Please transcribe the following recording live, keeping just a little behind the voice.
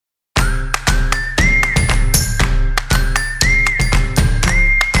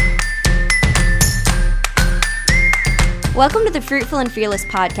Welcome to the Fruitful and Fearless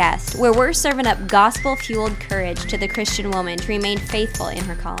podcast, where we're serving up gospel-fueled courage to the Christian woman to remain faithful in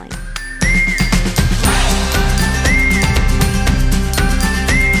her calling.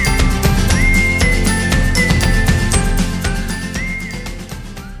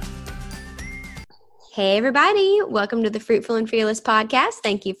 Hey everybody, welcome to the Fruitful and Fearless podcast.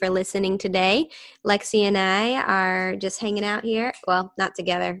 Thank you for listening today. Lexi and I are just hanging out here. Well, not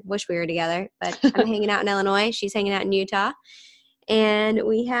together. Wish we were together, but I'm hanging out in Illinois. She's hanging out in Utah. And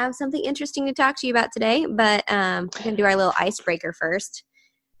we have something interesting to talk to you about today, but we're going to do our little icebreaker first.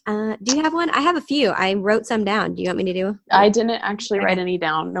 Do you have one? I have a few. I wrote some down. Do you want me to do? I didn't actually write any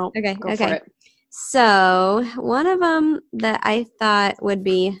down. Nope. Okay. Go for it. So one of them that I thought would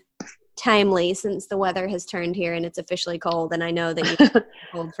be timely, since the weather has turned here and it's officially cold, and I know that you've been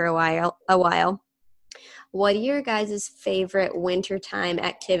cold for a while. What are your guys' favorite wintertime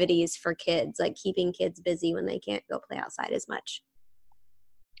activities for kids, like keeping kids busy when they can't go play outside as much?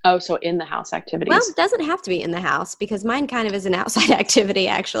 Oh, so in the house activities. Well, it doesn't have to be in the house, because mine kind of is an outside activity,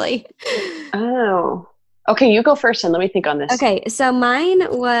 actually. Oh, okay. You go first and let me think on this. Okay. So mine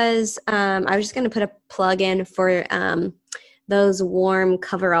was, I was just going to put a plug in for those warm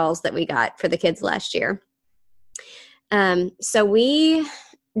coveralls that we got for the kids last year. So we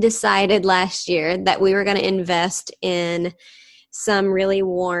decided last year that we were going to invest in some really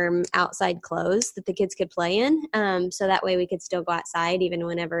warm outside clothes that the kids could play in. So that way we could still go outside even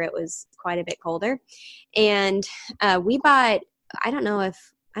whenever it was quite a bit colder. And we bought, I don't know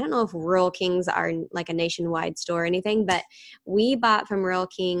if Rural Kings are like a nationwide store or anything, but we bought from Rural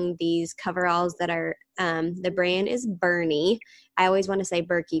King these coveralls that are, the brand is Bernie. I always want to say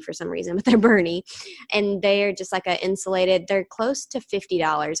Berkey for some reason, but they're Bernie. And they're just like a insulated, they're close to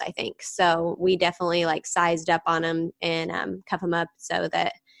 $50, I think. So we definitely like sized up on them and cuff them up so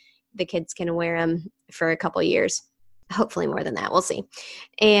that the kids can wear them for a couple years. Hopefully more than that. We'll see.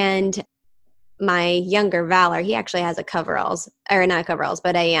 And my younger Valor, he actually has a coveralls, or not coveralls,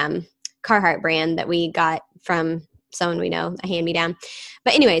 but a Carhartt brand that we got from someone we know, a hand-me-down.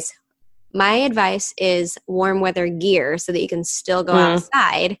 But anyways, my advice is warm weather gear so that you can still go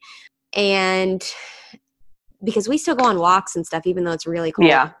outside. And because we still go on walks and stuff, even though it's really cold,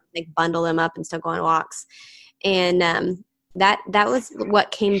 like bundle them up and still go on walks. And that was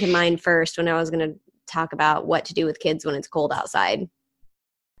what came to mind first when I was going to talk about what to do with kids when it's cold outside.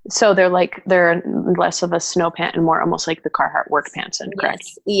 So they're less of a snow pant and more almost like the Carhartt work pants, correct?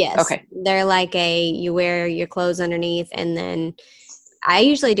 Yes. Okay. They're like you wear your clothes underneath, and then I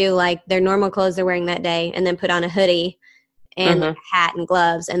usually do like their normal clothes they're wearing that day, and then put on a hoodie and like a hat and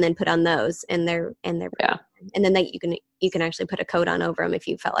gloves, and then put on those, and they're and then you can actually put a coat on over them if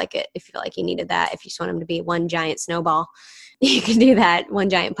you felt like it, if you felt like you needed that. If you just want them to be one giant snowball, you can do that.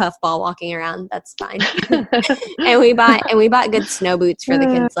 One giant puffball walking around. That's fine. and we bought good snow boots for the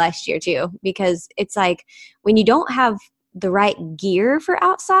kids last year too, because it's like when you don't have the right gear for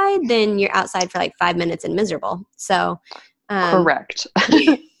outside, then you're outside for like 5 minutes and miserable. So correct.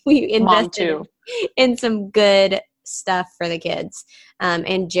 We invested in some good stuff for the kids.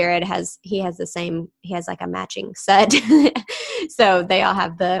 And Jared has like a matching set. So they all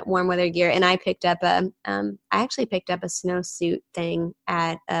have the warm weather gear. And I picked up I actually picked up a snowsuit thing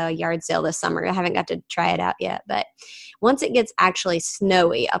at a yard sale this summer. I haven't got to try it out yet, but once it gets actually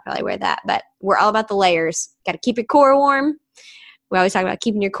snowy, I'll probably wear that. But we're all about the layers. Got to keep your core warm. We always talk about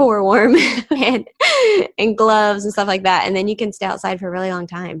keeping your core warm and gloves and stuff like that. And then you can stay outside for a really long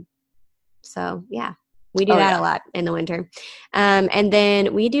time. So yeah. We do that a lot in the winter. And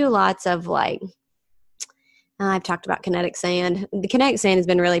then we do lots of like, I've talked about kinetic sand. The kinetic sand has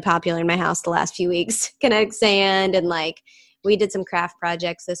been really popular in my house the last few weeks. Kinetic sand, and like we did some craft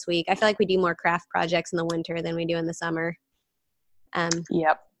projects this week. I feel like we do more craft projects in the winter than we do in the summer.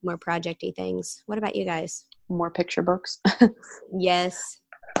 More project-y things. What about you guys? More picture books. Yes.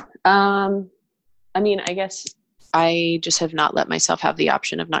 I mean, I guess I just have not let myself have the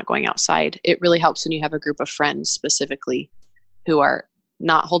option of not going outside. It really helps when you have a group of friends specifically who are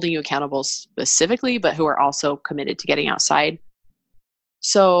not holding you accountable specifically, but who are also committed to getting outside.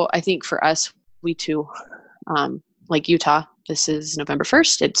 So I think for us, we too, like Utah, this is November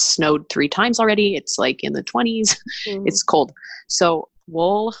 1st. It's snowed 3 times already. It's like in the 20s. Mm-hmm. It's cold. So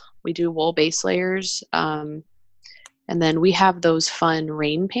we do wool base layers. And then we have those fun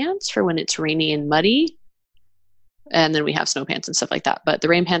rain pants for when it's rainy and muddy. And then we have snow pants and stuff like that. But the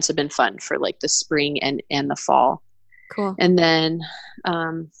rain pants have been fun for like the spring and the fall. Cool. And then,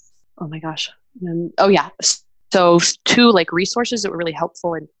 oh my gosh. So 2 like resources that were really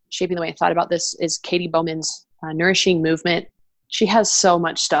helpful in shaping the way I thought about this is Katie Bowman's Nourishing Movement. She has so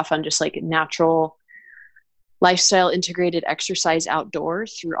much stuff on just like natural lifestyle integrated exercise outdoor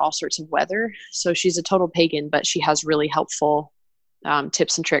through all sorts of weather. So she's a total pagan, but she has really helpful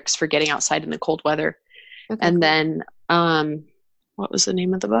tips and tricks for getting outside in the cold weather. Okay, and cool. Then what was the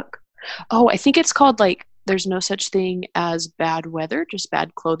name of the book? Oh, I think it's called like There's No Such Thing as Bad Weather, Just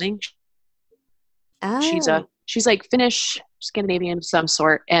Bad Clothing. Oh. She's like Finnish, Scandinavian of some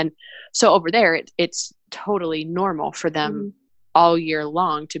sort. And so over there, it's totally normal for them all year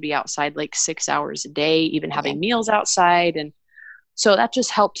long to be outside like 6 hours a day, even having meals outside. And so that just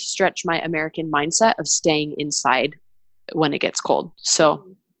helped stretch my American mindset of staying inside when it gets cold. So,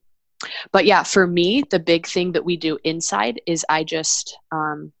 but yeah, for me, the big thing that we do inside is I just,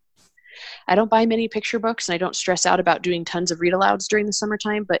 I don't buy many picture books and I don't stress out about doing tons of read alouds during the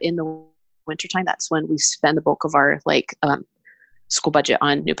summertime, but in the wintertime, that's when we spend the bulk of our school budget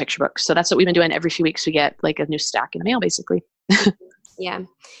on new picture books. So that's what we've been doing. Every few weeks we get like a new stack in the mail, basically. Yeah.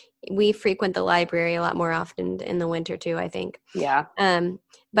 We frequent the library a lot more often in the winter too, I think. Yeah.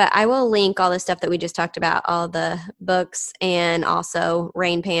 But I will link all the stuff that we just talked about, all the books and also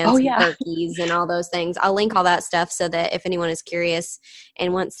rain pants and turkeys and all those things. I'll link all that stuff so that if anyone is curious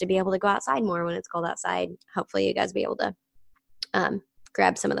and wants to be able to go outside more when it's cold outside, hopefully you guys will be able to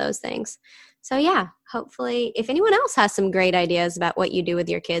grab some of those things. So yeah, hopefully if anyone else has some great ideas about what you do with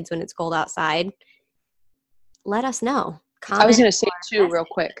your kids when it's cold outside, let us know. I was going to say too, real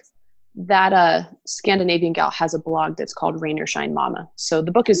quick, that Scandinavian gal has a blog that's called Rain or Shine Mama. So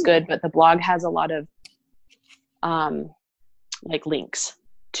the book is good, but the blog has a lot of like links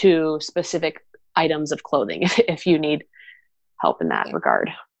to specific items of clothing if you need help in that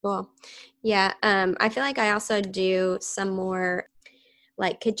regard. Cool. Yeah. I feel like I also do some more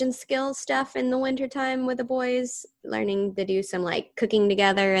like kitchen skills stuff in the wintertime with the boys, learning to do some like cooking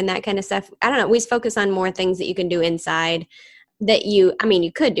together and that kind of stuff. I don't know. We focus on more things that you can do inside that you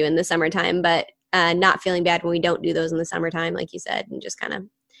could do in the summertime, but not feeling bad when we don't do those in the summertime, like you said, and just kind of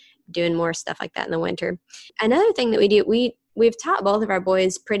doing more stuff like that in the winter. Another thing that we do, we've taught both of our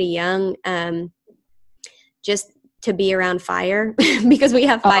boys pretty young, just to be around fire because we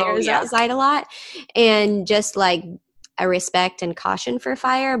have fires outside a lot, and just like a respect and caution for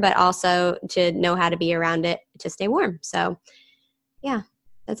fire, but also to know how to be around it to stay warm. So yeah,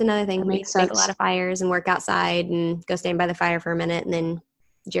 that's another thing. We make a lot of fires and work outside and go stand by the fire for a minute. And then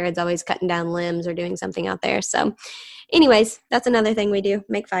Jared's always cutting down limbs or doing something out there. So anyways, that's another thing we do,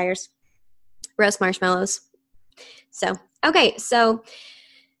 make fires, roast marshmallows. So, okay. So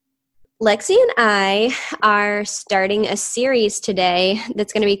Lexi and I are starting a series today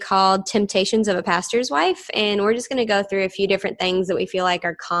that's going to be called Temptations of a Pastor's Wife. And we're just going to go through a few different things that we feel like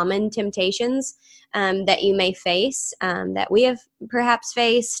are common temptations that you may face, that we have perhaps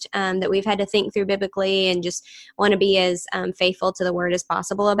faced, that we've had to think through biblically and just want to be as faithful to the word as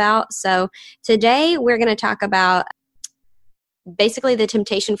possible about. So today we're going to talk about basically the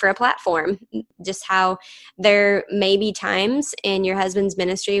temptation for a platform, just how there may be times in your husband's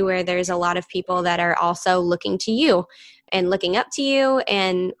ministry where there's a lot of people that are also looking to you and looking up to you.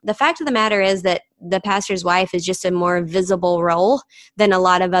 And the fact of the matter is that the pastor's wife is just a more visible role than a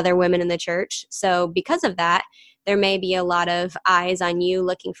lot of other women in the church. So because of that, there may be a lot of eyes on you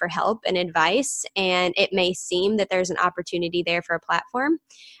looking for help and advice, and it may seem that there's an opportunity there for a platform.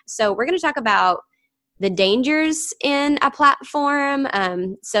 So we're going to talk about the dangers in a platform.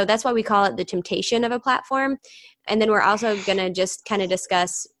 So that's why we call it the temptation of a platform. And then we're also going to just kind of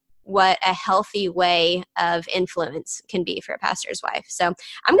discuss what a healthy way of influence can be for a pastor's wife. So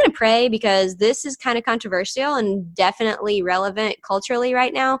I'm going to pray because this is kind of controversial and definitely relevant culturally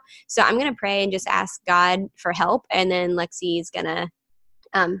right now. So I'm going to pray and just ask God for help. And then Lexi is going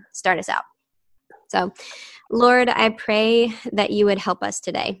to start us out. So Lord, I pray that you would help us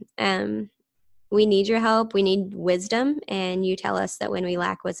today. We need your help. We need wisdom. And you tell us that when we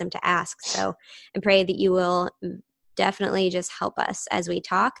lack wisdom to ask. So I pray that you will definitely just help us as we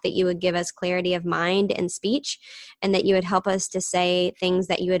talk, that you would give us clarity of mind and speech, and that you would help us to say things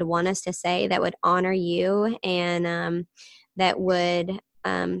that you would want us to say that would honor you and that would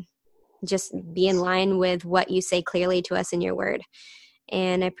just be in line with what you say clearly to us in your word.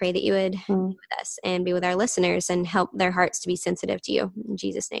 And I pray that you would be with us and be with our listeners and help their hearts to be sensitive to you. In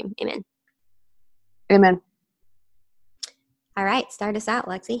Jesus' name, amen. Amen. All right, start us out,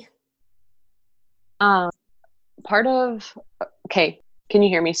 Lexi. Okay, can you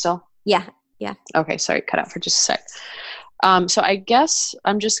hear me still? Yeah. Okay, sorry, cut out for just a sec. So I guess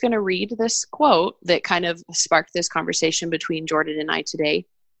I'm just going to read this quote that kind of sparked this conversation between Jordan and I today.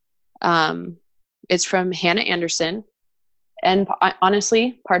 It's from Hannah Anderson. And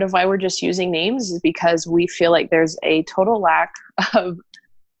honestly, part of why we're just using names is because we feel like there's a total lack of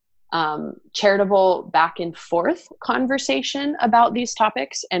charitable back and forth conversation about these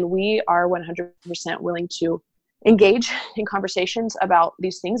topics. And we are 100% willing to engage in conversations about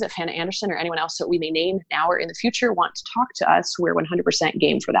these things. If Hannah Anderson or anyone else that we may name now or in the future want to talk to us, we're 100%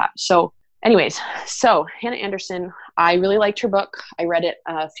 game for that. So anyways, so Hannah Anderson, I really liked her book. I read it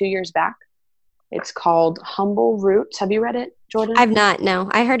a few years back. It's called Humble Roots. Have you read it, Jordan? I've not, no.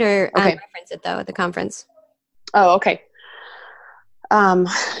 I heard her Okay. reference it though at the conference. Oh, okay.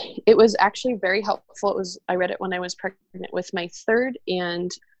 It was actually very helpful. I read it when I was pregnant with my third, and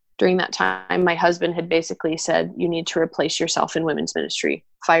during that time, my husband had basically said, you need to replace yourself in women's ministry,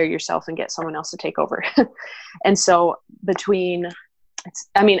 fire yourself and get someone else to take over. And so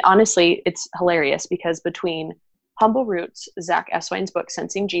honestly, it's hilarious because between Humble Roots, Zach Eswine's book,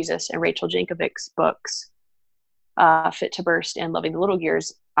 Sensing Jesus, and Rachel Jankovic's books, Fit to Burst and Loving the Little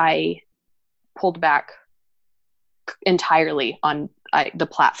Gears, I pulled back entirely on the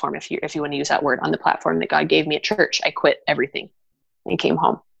platform, if you want to use that word, on the platform that God gave me at church. I quit everything and came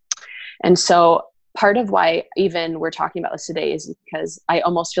home. And so part of why even we're talking about this today is because I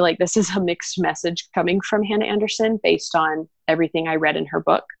almost feel like this is a mixed message coming from Hannah Anderson based on everything I read in her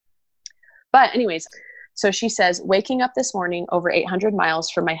book. But anyways, so she says, waking up this morning over 800 miles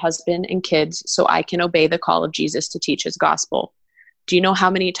from my husband and kids so I can obey the call of Jesus to teach his gospel. Do you know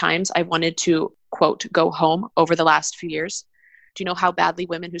how many times I've wanted to, quote, go home over the last few years? Do you know how badly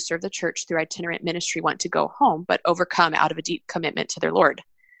women who serve the church through itinerant ministry want to go home, but overcome out of a deep commitment to their Lord?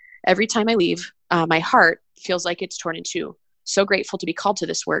 Every time I leave, my heart feels like it's torn in two. So grateful to be called to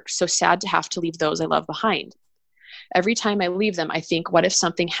this work, so sad to have to leave those I love behind. Every time I leave them, I think, what if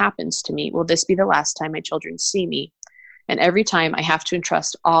something happens to me? Will this be the last time my children see me? And every time I have to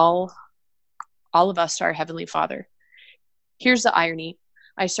entrust all of us to our Heavenly Father. Here's the irony.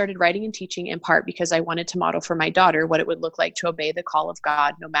 I started writing and teaching in part because I wanted to model for my daughter what it would look like to obey the call of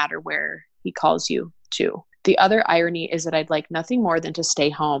God no matter where he calls you to. The other irony is that I'd like nothing more than to stay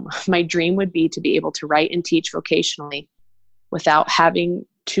home. My dream would be to be able to write and teach vocationally without having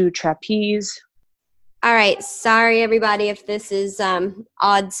to trapeze. All right. Sorry, everybody, if this is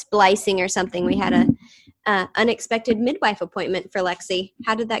odd splicing or something. We had a unexpected midwife appointment for Lexi.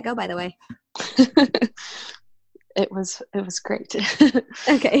 How did that go, by the way? It was great.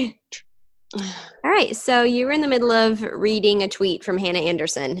 Okay. All right. So you were in the middle of reading a tweet from Hannah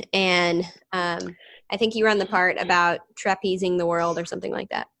Anderson, and I think you were on the part about trapezing the world or something like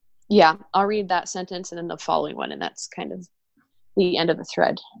that. Yeah, I'll read that sentence and then the following one, and that's kind of the end of the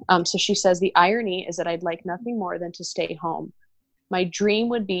thread. So she says, the irony is that I'd like nothing more than to stay home. My dream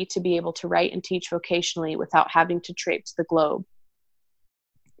would be to be able to write and teach vocationally without having to traipse the globe.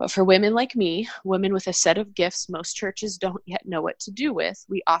 But for women like me, women with a set of gifts most churches don't yet know what to do with,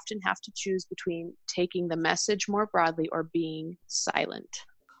 we often have to choose between taking the message more broadly or being silent.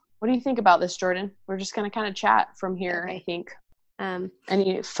 What do you think about this, Jordan? We're just going to kind of chat from here, okay. I think.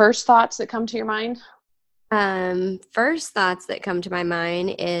 Any first thoughts that come to your mind? First thoughts that come to my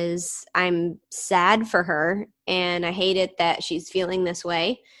mind is I'm sad for her, and I hate it that she's feeling this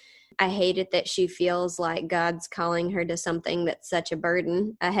way. I hate it that she feels like God's calling her to something that's such a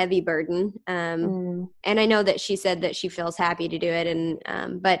burden, a heavy burden. And I know that she said that she feels happy to do it,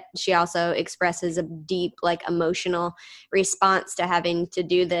 and but she also expresses a deep, like, emotional response to having to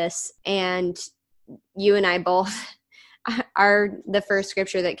do this. And you and I both the first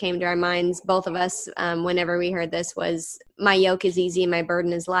scripture that came to our minds, both of us, whenever we heard this, was, my yoke is easy and my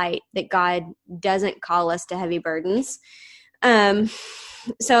burden is light, that God doesn't call us to heavy burdens.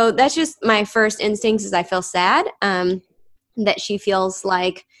 So that's just my first instincts, is I feel sad that she feels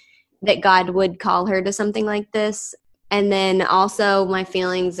like that God would call her to something like this. And then also my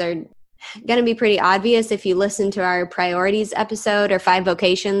feelings are going to be pretty obvious if you listen to our priorities episode, or 5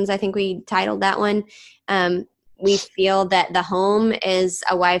 vocations, I think we titled that one. We feel that the home is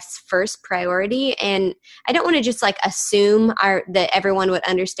a wife's first priority. And I don't want to just assume that everyone would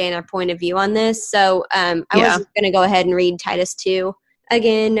understand our point of view on this. So I was going to go ahead and read Titus 2.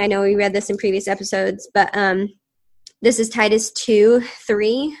 Again, I know we read this in previous episodes, but this is Titus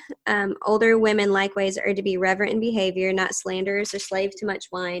 2:3. Older women likewise are to be reverent in behavior, not slanderers or slaves to much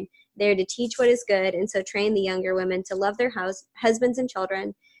wine. They are to teach what is good, and so train the younger women to love their husbands and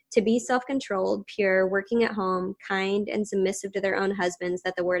children, to be self-controlled, pure, working at home, kind, and submissive to their own husbands,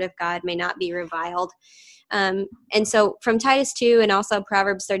 that the word of God may not be reviled. And so from Titus 2 and also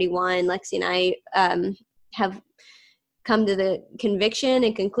Proverbs 31, Lexi and I have come to the conviction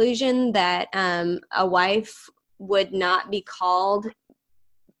and conclusion that a wife would not be called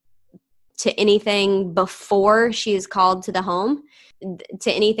to anything before she is called to the home.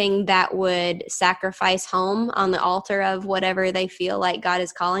 to anything that would sacrifice home on the altar of whatever they feel like God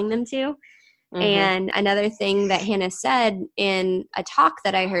is calling them to. Mm-hmm. And another thing that Hannah said in a talk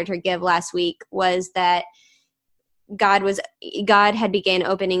that I heard her give last week was that God had began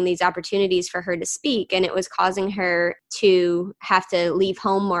opening these opportunities for her to speak, and it was causing her to have to leave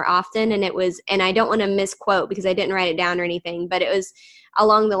home more often. And I don't want to misquote because I didn't write it down or anything, but it was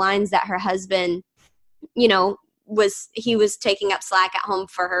along the lines that her husband, he was taking up slack at home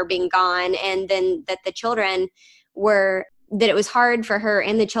for her being gone. And then that that it was hard for her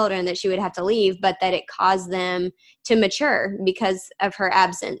and the children that she would have to leave, but that it caused them to mature because of her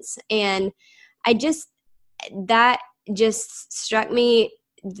absence. And that just struck me,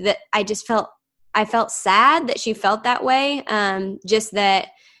 that I felt sad that she felt that way. Just that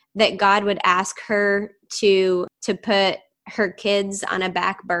God would ask her to put her kids on a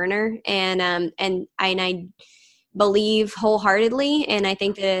back burner. And I believe wholeheartedly, and I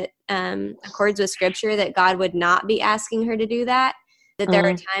think that accords with scripture, that God would not be asking her to do that. That there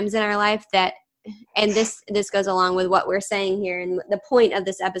are times in our life that, and this goes along with what we're saying here, and the point of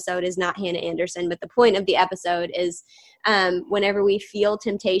this episode is not Hannah Anderson, but the point of the episode is whenever we feel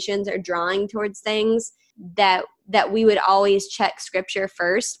temptations or drawing towards things, that we would always check scripture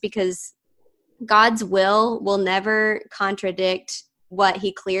first, because God's will never contradict what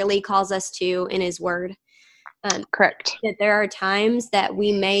he clearly calls us to in his word. Correct. That there are times that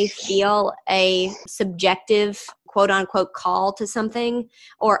we may feel a subjective, quote unquote, call to something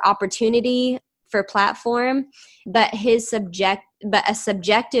or opportunity for platform, but a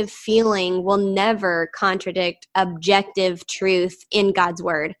subjective feeling will never contradict objective truth in God's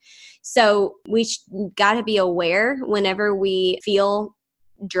word. So we got to be aware whenever we feel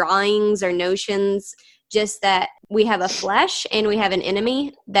drawings or notions, just that we have a flesh and we have an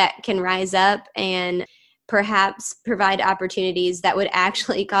enemy that can rise up and perhaps provide opportunities that would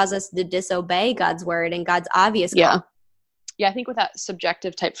actually cause us to disobey God's word and God's obvious call. Yeah, I think with that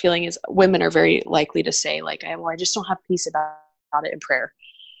subjective type feeling is women are very likely to say like, I just don't have peace about it in prayer.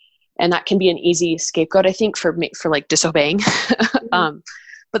 And that can be an easy scapegoat, I think, for like disobeying. Mm-hmm.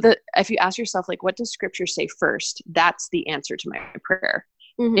 But if you ask yourself, like, what does scripture say first? That's the answer to my prayer.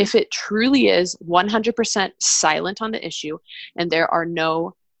 Mm-hmm. If it truly is 100% silent on the issue and there are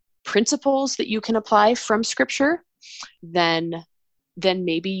no principles that you can apply from scripture, then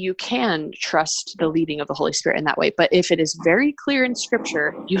maybe you can trust the leading of the Holy Spirit in that way. But if it is very clear in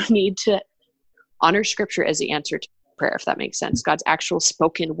scripture, you need to honor scripture as the answer to prayer, if that makes sense. God's actual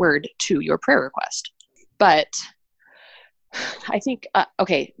spoken word to your prayer request. But I think,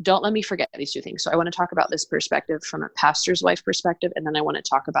 don't let me forget these two things. So I want to talk about this perspective from a pastor's wife perspective, and then I want to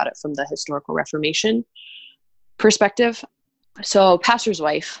talk about it from the historical Reformation perspective. So pastor's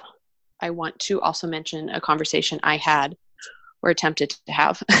wife, I want to also mention a conversation I had or attempted to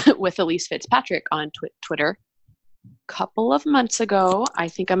have with Elise Fitzpatrick on Twitter a couple of months ago. I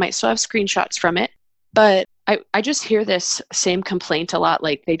think I might still have screenshots from it, but I just hear this same complaint a lot,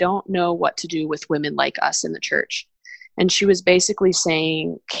 like they don't know what to do with women like us in the church. And she was basically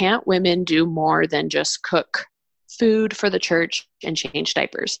saying, can't women do more than just cook food for the church and change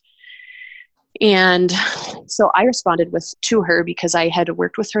diapers? And so I responded to her because I had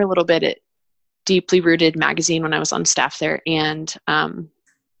worked with her a little bit at Deeply Rooted magazine when I was on staff there. And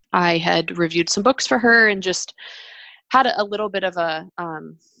I had reviewed some books for her and just had a little bit of a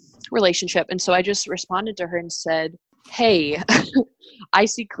relationship. And so I just responded to her and said, hey, I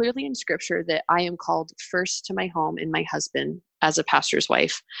see clearly in scripture that I am called first to my home and my husband as a pastor's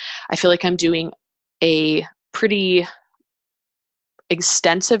wife. I feel like I'm doing a pretty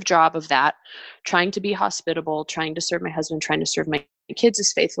extensive job of that, trying to be hospitable, trying to serve my husband, trying to serve my kids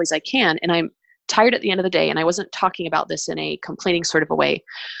as faithfully as I can. And I'm tired at the end of the day. And I wasn't talking about this in a complaining sort of a way,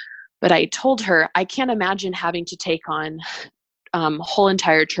 but I told her, I can't imagine having to take on whole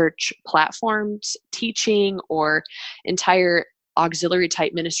entire church platforms, teaching, or entire auxiliary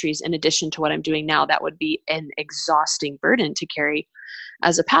type ministries in addition to what I'm doing now. That would be an exhausting burden to carry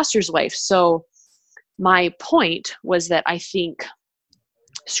as a pastor's wife. So my point was that I think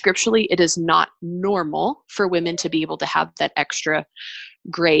scripturally, it is not normal for women to be able to have that extra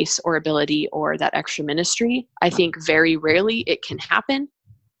grace or ability or that extra ministry. I think very rarely it can happen.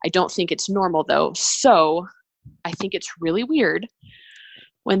 I don't think it's normal though. So I think it's really weird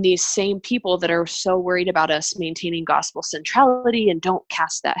when these same people that are so worried about us maintaining gospel centrality and don't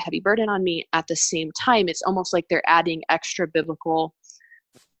cast that heavy burden on me, at the same time, it's almost like they're adding extra biblical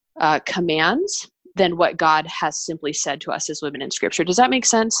commands than what God has simply said to us as women in scripture. Does that make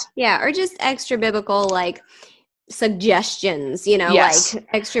sense? Yeah. Or just extra biblical, like suggestions, Yes. like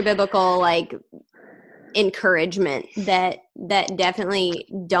extra biblical, like encouragement that definitely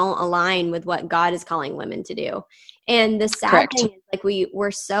don't align with what God is calling women to do. And the sad Correct. thing is, like,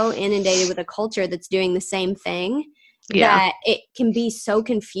 we're so inundated with a culture that's doing the same thing Yeah. that it can be so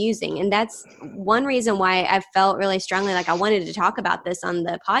confusing. And that's one reason why I felt really strongly like I wanted to talk about this on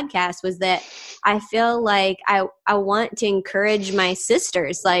the podcast, was that I feel like I want to encourage my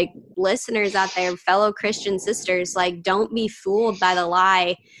sisters, like listeners out there, fellow Christian sisters, like, don't be fooled by the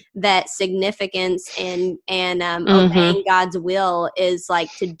lie that significance and obeying God's will is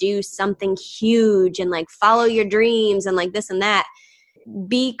like to do something huge and like follow your dreams and like this and that.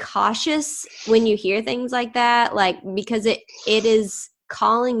 Be cautious when you hear things like that, like, because it is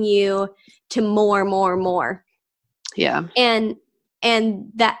calling you to more. Yeah. And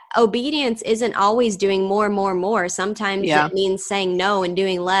that obedience isn't always doing more. Sometimes it means saying no and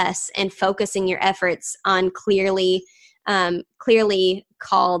doing less and focusing your efforts on clearly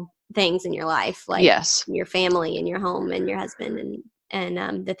called things in your life, like your family and your home and your husband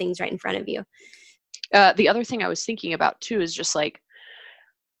and the things right in front of you. The other thing I was thinking about too is just like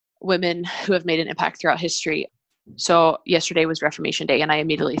women who have made an impact throughout history. So yesterday was Reformation Day, and I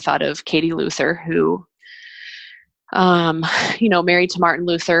immediately thought of Katie Luther, who, married to Martin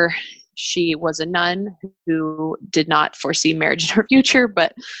Luther. She was a nun who did not foresee marriage in her future,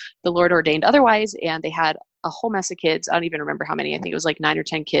 but the Lord ordained otherwise, and they had a whole mess of kids. I don't even remember how many. I think it was like 9 or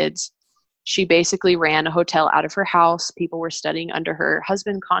 10 kids. She basically ran a hotel out of her house. People were studying under her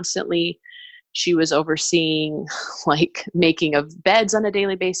husband constantly. She was overseeing like making of beds on a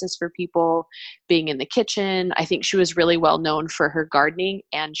daily basis for people, being in the kitchen. I think she was really well known for her gardening,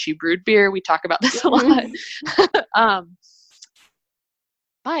 and she brewed beer. We talk about this a lot.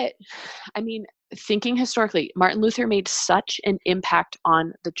 But I mean, thinking historically, Martin Luther made such an impact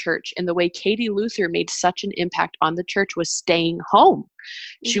on the church, and the way Katie Luther made such an impact on the church was staying home.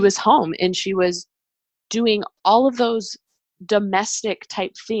 She was home and she was doing all of those domestic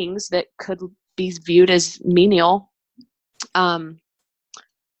type things that could be viewed as menial.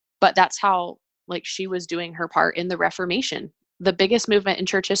 But that's how, like, she was doing her part in the Reformation, the biggest movement in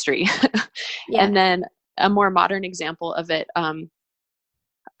church history. And then a more modern example of it,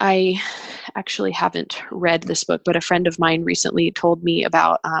 I actually haven't read this book, but a friend of mine recently told me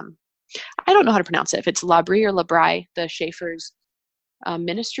about, I don't know how to pronounce it, if it's Labrie or Labrie, the Schaefer's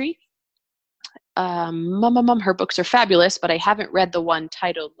ministry. Her books are fabulous, but I haven't read the one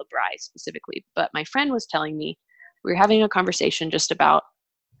titled Labrie specifically. But my friend was telling me, we were having a conversation just about,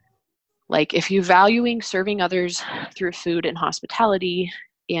 like, if you're valuing serving others through food and hospitality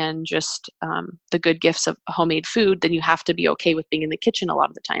and just the good gifts of homemade food, then you have to be okay with being in the kitchen a lot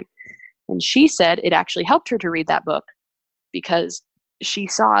of the time. And she said it actually helped her to read that book because she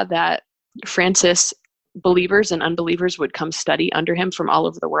saw that Francis, believers and unbelievers, would come study under him from all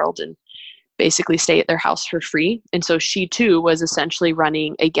over the world and basically stay at their house for free. And so she too was essentially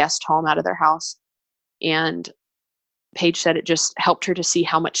running a guest home out of their house. And Paige said it just helped her to see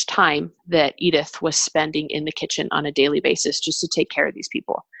how much time that Edith was spending in the kitchen on a daily basis just to take care of these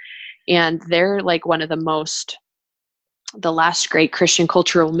people. And they're like one of the last great Christian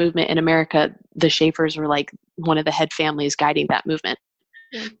cultural movement in America. The Schaefers were like one of the head families guiding that movement.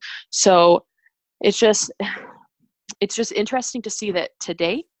 Yeah. So it's just interesting to see that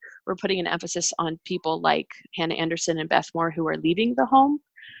today we're putting an emphasis on people like Hannah Anderson and Beth Moore, who are leaving the home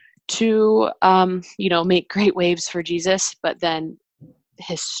to, make great waves for Jesus. But then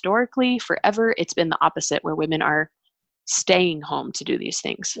historically, forever, it's been the opposite, where women are staying home to do these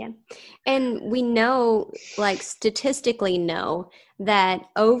things. Yeah. And we know, like, statistically know that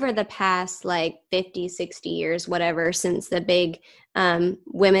over the past like 50, 60 years, whatever, since the big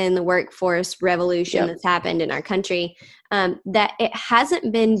women in the workforce revolution that's happened in our country, that it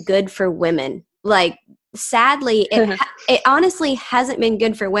hasn't been good for women. Like, sadly, it honestly hasn't been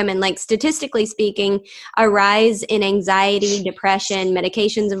good for women. Like, statistically speaking, a rise in anxiety, depression,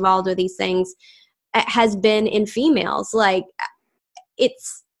 medications involved with these things has been in females. Like,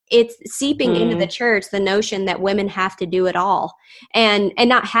 it's seeping into the church, the notion that women have to do it all, and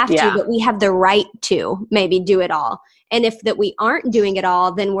not have to, but we have the right to maybe do it all. And if that we aren't doing it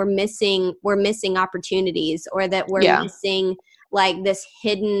all, then we're missing opportunities, or that we're missing like this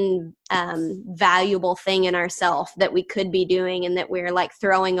hidden valuable thing in ourselves that we could be doing, and that we're like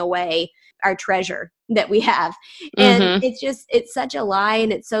throwing away our treasure that we have. And it's such a lie,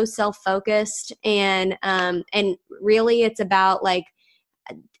 and it's so self-focused, and really it's about like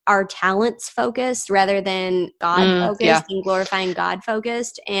our talents focused rather than God focused and glorifying God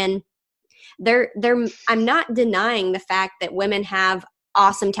focused. And I'm not denying the fact that women have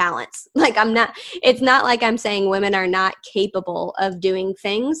awesome talents. Like it's not like I'm saying women are not capable of doing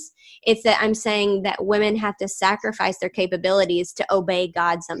things. It's that I'm saying that women have to sacrifice their capabilities to obey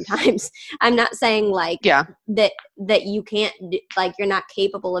God sometimes. I'm not saying like that you can't like you're not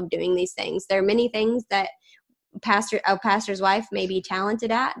capable of doing these things. There are many things that a pastor's wife may be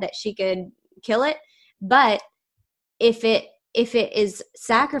talented at that she could kill it, but if it is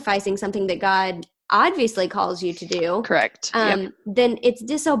sacrificing something that God obviously calls you to do, correct, then it's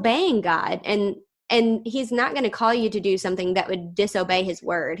disobeying God, and he's not going to call you to do something that would disobey his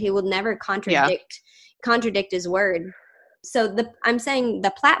word. He will never contradict his word. So I'm saying the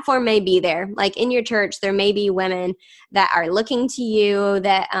platform may be there. Like in your church, there may be women that are looking to you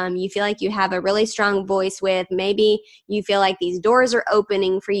that you feel like you have a really strong voice with. Maybe you feel like these doors are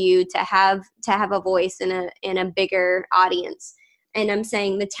opening for you to have a voice in a bigger audience. And I'm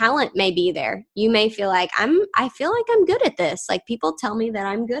saying the talent may be there. You may feel like I feel like I'm good at this. Like people tell me that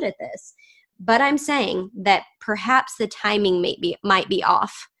I'm good at this, but I'm saying that perhaps the timing might be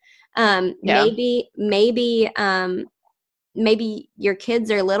off. Maybe your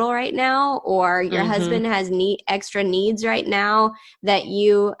kids are little right now, or your husband has extra needs right now that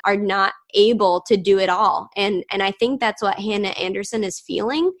you are not able to do it all. And I think that's what Hannah Anderson is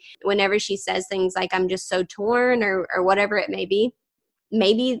feeling whenever she says things like, I'm just so torn or whatever it may be.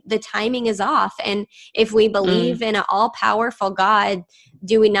 Maybe the timing is off. And if we believe in an all-powerful God,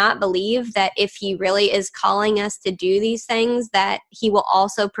 do we not believe that if he really is calling us to do these things, that he will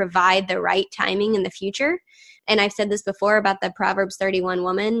also provide the right timing in the future? And I've said this before about the Proverbs 31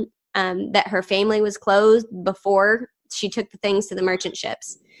 woman, that her family was closed before she took the things to the merchant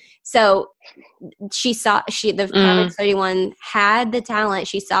ships. So the Proverbs 31 had the talent.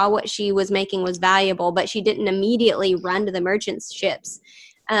 She saw what she was making was valuable, but she didn't immediately run to the merchant ships.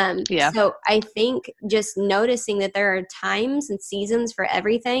 So I think just noticing that there are times and seasons for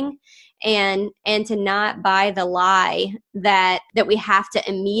everything, and to not buy the lie that we have to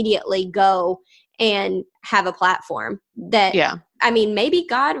immediately go and have a platform I mean, maybe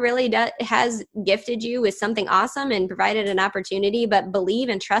God really has gifted you with something awesome and provided an opportunity, but believe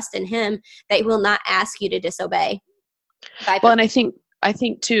and trust in him that he will not ask you to disobey. Well, and I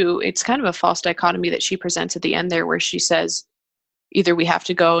think too, it's kind of a false dichotomy that she presents at the end there, where she says, either we have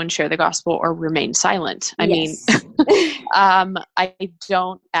to go and share the gospel or remain silent. I mean, I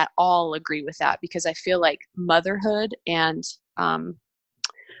don't at all agree with that, because I feel like motherhood and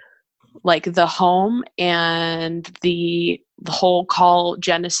like the home and the whole call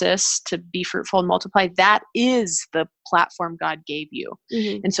Genesis to be fruitful and multiply, that is the platform God gave you.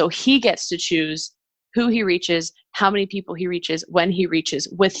 And so he gets to choose who he reaches, how many people he reaches, when he reaches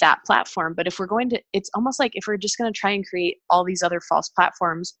with that platform. But if we're going to, it's almost like if we're just going to try and create all these other false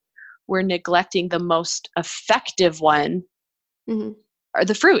platforms, we're neglecting the most effective one, or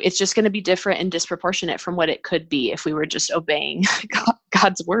the fruit. It's just going to be different and disproportionate from what it could be if we were just obeying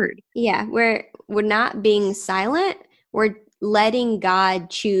God's word. Yeah, we're not being silent. We're letting God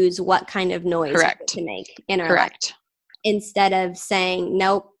choose what kind of noise to make in our life, instead of saying,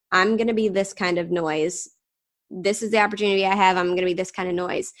 nope, I'm going to be this kind of noise. This is the opportunity I have. I'm going to be this kind of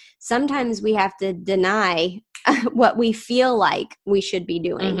noise. Sometimes we have to deny what we feel like we should be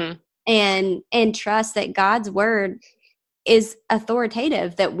doing, and trust that God's word is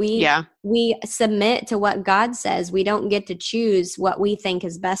authoritative, that we submit to what God says. We don't get to choose what we think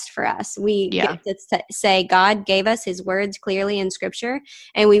is best for us. We get to say God gave us his words clearly in scripture,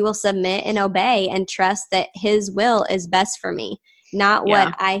 and we will submit and obey and trust that his will is best for me, not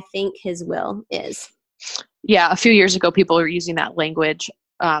what I think his will is. Yeah. A few years ago, people were using that language.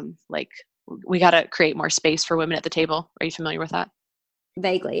 Like, we got to create more space for women at the table. Are you familiar with that?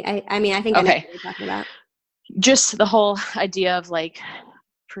 Vaguely. I mean, I think I know what you're talking about. Just the whole idea of like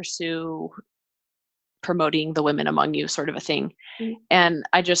pursue promoting the women among you sort of a thing. And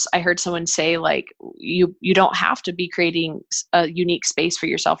I heard someone say, like, you don't have to be creating a unique space for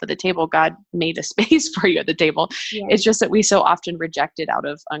yourself at the table. God made a space for you at the table. It's just that we so often reject it out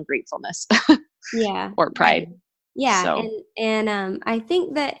of ungratefulness or pride. And I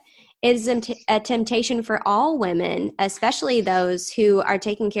think that is a temptation for all women, especially those who are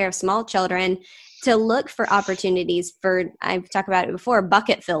taking care of small children, to look for opportunities for, I've talked about it before,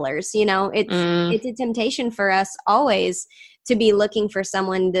 bucket fillers. You know, it's a temptation for us always to be looking for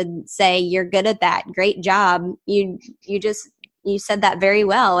someone to say, you're good at that. Great job. You said that very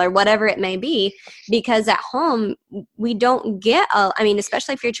well, or whatever it may be, because at home we don't get,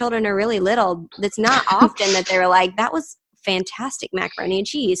 especially if your children are really little, it's not often that they're like, that was fantastic macaroni and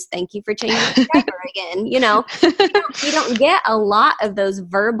cheese. Thank you for changing the diaper again. You know, you don't get a lot of those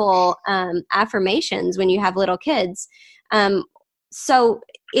verbal affirmations when you have little kids. so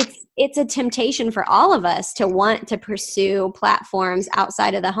it's a temptation for all of us to want to pursue platforms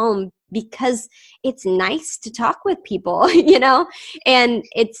outside of the home because it's nice to talk with people, and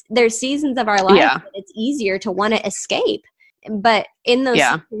there's seasons of our life that it's easier to want to escape. But in those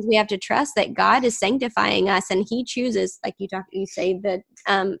seasons, we have to trust that God is sanctifying us, and He chooses, like you say the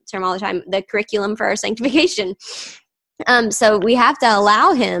term all the time, the curriculum for our sanctification. So we have to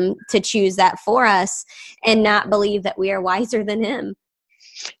allow Him to choose that for us and not believe that we are wiser than Him.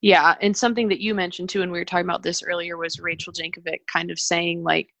 Yeah. And something that you mentioned too, and we were talking about this earlier, was Rachel Jankovic kind of saying,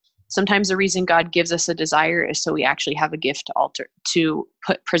 like, sometimes the reason God gives us a desire is so we actually have a gift to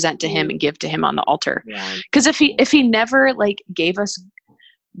present to Him and give to Him on the altar. Because if he never like gave us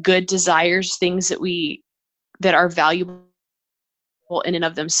good desires, things that are valuable in and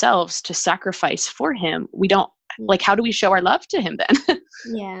of themselves to sacrifice for Him, we don't, like, how do we show our love to Him then?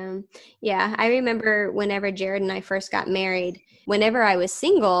 Yeah. I remember whenever Jared and I first got married, whenever I was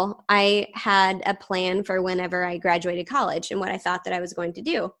single, I had a plan for whenever I graduated college and what I thought that I was going to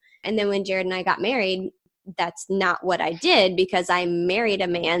do. And then when Jared and I got married, that's not what I did, because I married a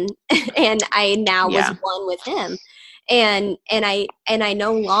man and I now was one with him. And I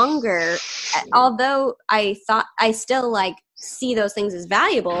no longer, although I thought I still like see those things as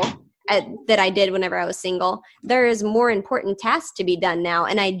valuable that I did whenever I was single, there is more important tasks to be done now.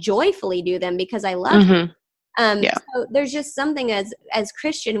 And I joyfully do them because I love them. So there's just something as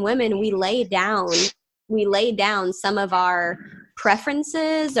Christian women, we lay down some of our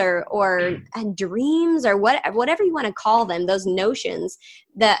preferences or dreams or whatever you want to call them, those notions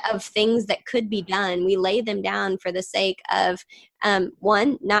of things that could be done. We lay them down for the sake of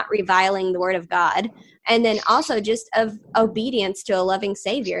one, not reviling the word of God, and then also just of obedience to a loving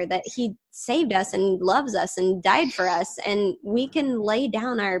Savior, that He saved us and loves us and died for us, and we can lay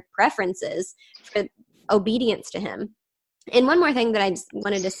down our preferences for obedience to Him. And one more thing that I just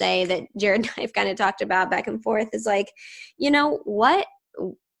wanted to say that Jared and I have kind of talked about back and forth is like, what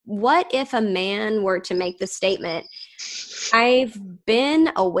if a man were to make the statement, I've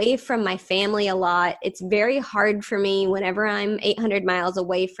been away from my family a lot. It's very hard for me whenever I'm 800 miles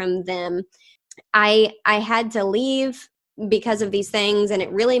away from them. I had to leave because of these things, and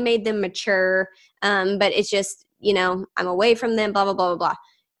it really made them mature. But it's just, I'm away from them, blah, blah, blah, blah, blah.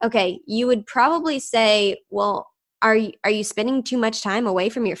 Okay, you would probably say, well, are you spending too much time away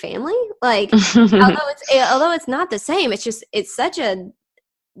from your family? Like, although it's not the same, it's such a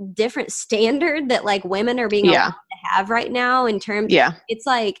different standard that like women are being allowed to have right now in terms it's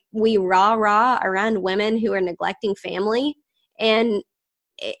like we rah around women who are neglecting family, and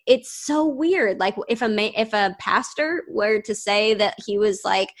it's so weird. Like if a pastor were to say that he was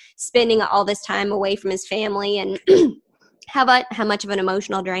like spending all this time away from his family and how much of an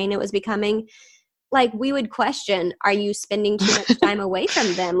emotional drain it was becoming, like we would question, are you spending too much time away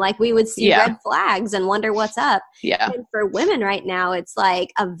from them? Like we would see red flags and wonder what's up. And for women right now, it's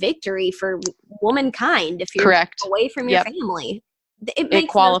like a victory for womankind if you're away from your family. It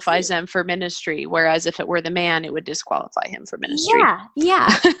qualifies them for ministry, whereas if it were the man, it would disqualify him for ministry.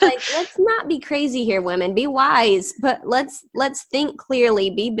 Like, let's not be crazy here, women. Be wise, but let's think clearly,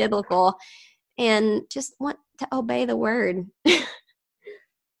 be biblical, and just want to obey the word.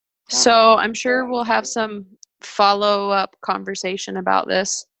 So I'm sure we'll have some follow-up conversation about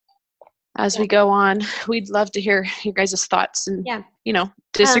this as we go on. We'd love to hear your guys' thoughts and,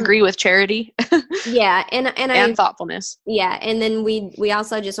 disagree with charity. And thoughtfulness. Yeah. And then we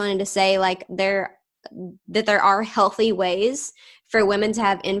also just wanted to say like there are healthy ways for women to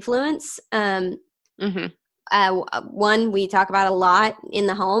have influence. One we talk about a lot in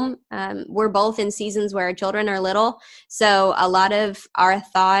the home. We're both in seasons where our children are little. So a lot of our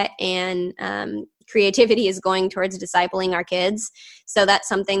thought and creativity is going towards discipling our kids. So that's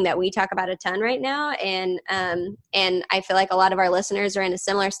something that we talk about a ton right now. And I feel like a lot of our listeners are in a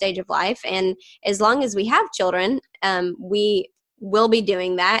similar stage of life. And as long as we have children, we will be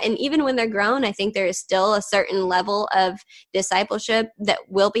doing that. And even when they're grown, I think there is still a certain level of discipleship that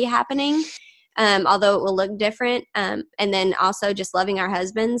will be happening. Although it will look different. And then also just loving our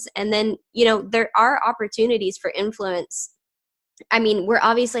husbands. And then, there are opportunities for influence. I mean, we're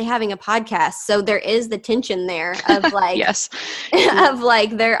obviously having a podcast, so there is the tension there of like, of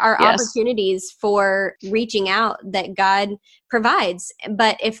like, there are opportunities for reaching out that God provides.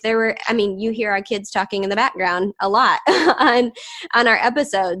 But if there were, you hear our kids talking in the background a lot on our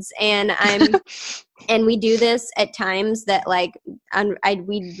episodes, and and we do this at times that like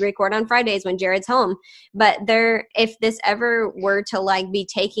we record on Fridays when Jared's home. But if this ever were to like be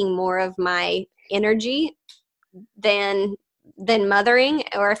taking more of my energy, then than mothering,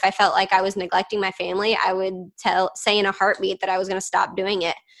 or if I felt like I was neglecting my family, I would say in a heartbeat that I was going to stop doing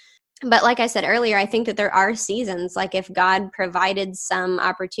it. But like I said earlier, I think that there are seasons. Like if God provided some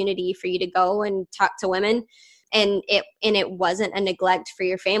opportunity for you to go and talk to women, and it wasn't a neglect for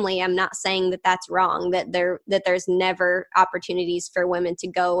your family, I'm not saying that that's wrong, that there's never opportunities for women to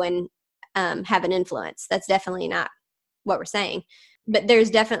go and have an influence. That's definitely not what we're saying. But there's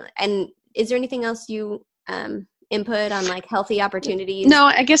definitely, and is there anything else you input on like healthy opportunities? No,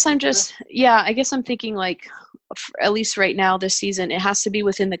 I guess I'm thinking like, at least right now this season, it has to be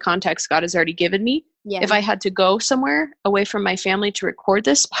within the context God has already given me. Yeah. If I had to go somewhere away from my family to record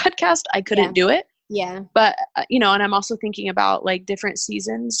this podcast, I couldn't do it. Yeah. But, and I'm also thinking about like different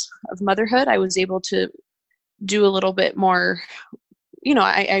seasons of motherhood. I was able to do a little bit more,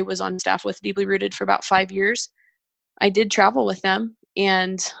 I was on staff with Deeply Rooted for about 5 years. I did travel with them,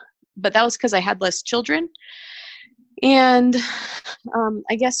 but that was because I had less children. And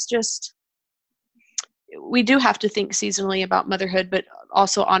I guess just, we do have to think seasonally about motherhood, but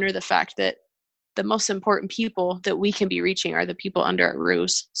also honor the fact that the most important people that we can be reaching are the people under our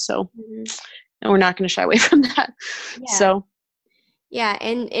roofs. So, and we're not going to shy away from that. Yeah. So, yeah.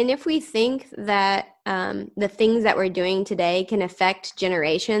 And if we think that the things that we're doing today can affect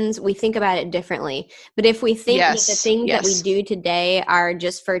generations, we think about it differently. But if we think that the things that we do today are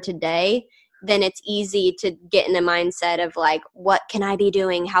just for today, then it's easy to get in the mindset of like, what can I be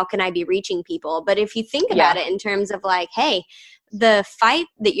doing? How can I be reaching people? But if you think about it in terms of like, hey, the fight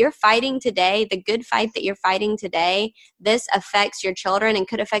that you're fighting today, the good fight that you're fighting today, this affects your children and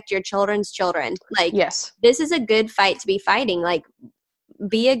could affect your children's children. Like, this is a good fight to be fighting. Like,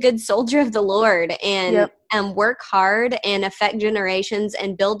 be a good soldier of the Lord and work hard and affect generations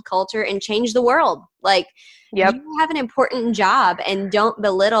and build culture and change the world. Like, you have an important job, and don't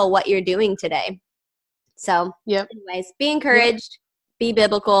belittle what you're doing today. So anyways, be encouraged, be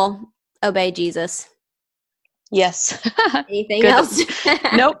biblical, obey Jesus. Yes. Anything else?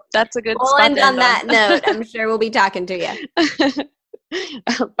 Nope. That's a good we'll end on that note. I'm sure we'll be talking to you.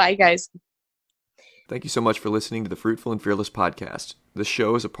 Bye, guys. Thank you so much for listening to the Fruitful and Fearless podcast. This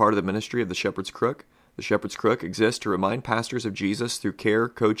show is a part of the ministry of the Shepherd's Crook. The Shepherd's Crook exists to remind pastors of Jesus through care,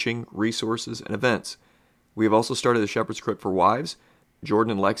 coaching, resources, and events. We have also started the Shepherd's Crook for Wives.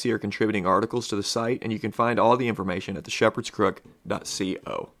 Jordan and Lexi are contributing articles to the site, and you can find all the information at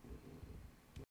theshepherdscrook.co.